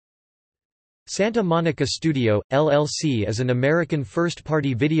Santa Monica Studio, LLC is an American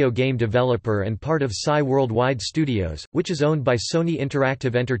first-party video game developer and part of Psy Worldwide Studios, which is owned by Sony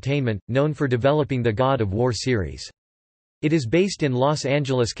Interactive Entertainment, known for developing the God of War series. It is based in Los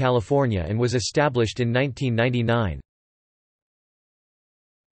Angeles, California and was established in 1999.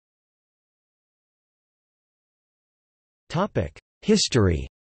 History.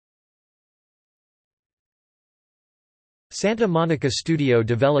 Santa Monica Studio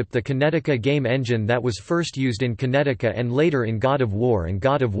developed the Kinetica game engine that was first used in Kinetica and later in God of War and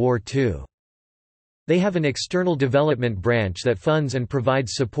God of War 2. They have an external development branch that funds and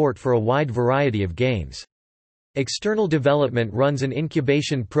provides support for a wide variety of games. External development runs an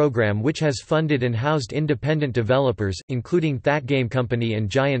incubation program which has funded and housed independent developers, including That Game Company and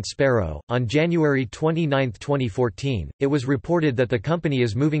Giant Sparrow. On January 29, 2014, it was reported that the company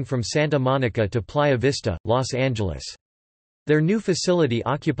is moving from Santa Monica to Playa Vista, Los Angeles. Their new facility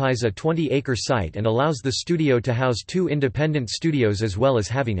occupies a 20-acre site and allows the studio to house 2 independent studios as well as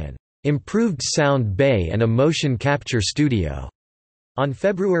having an improved sound bay and a motion capture studio. On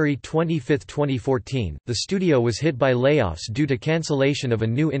February 25, 2014, the studio was hit by layoffs due to cancellation of a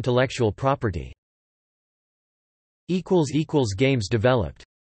new intellectual property. Games developed.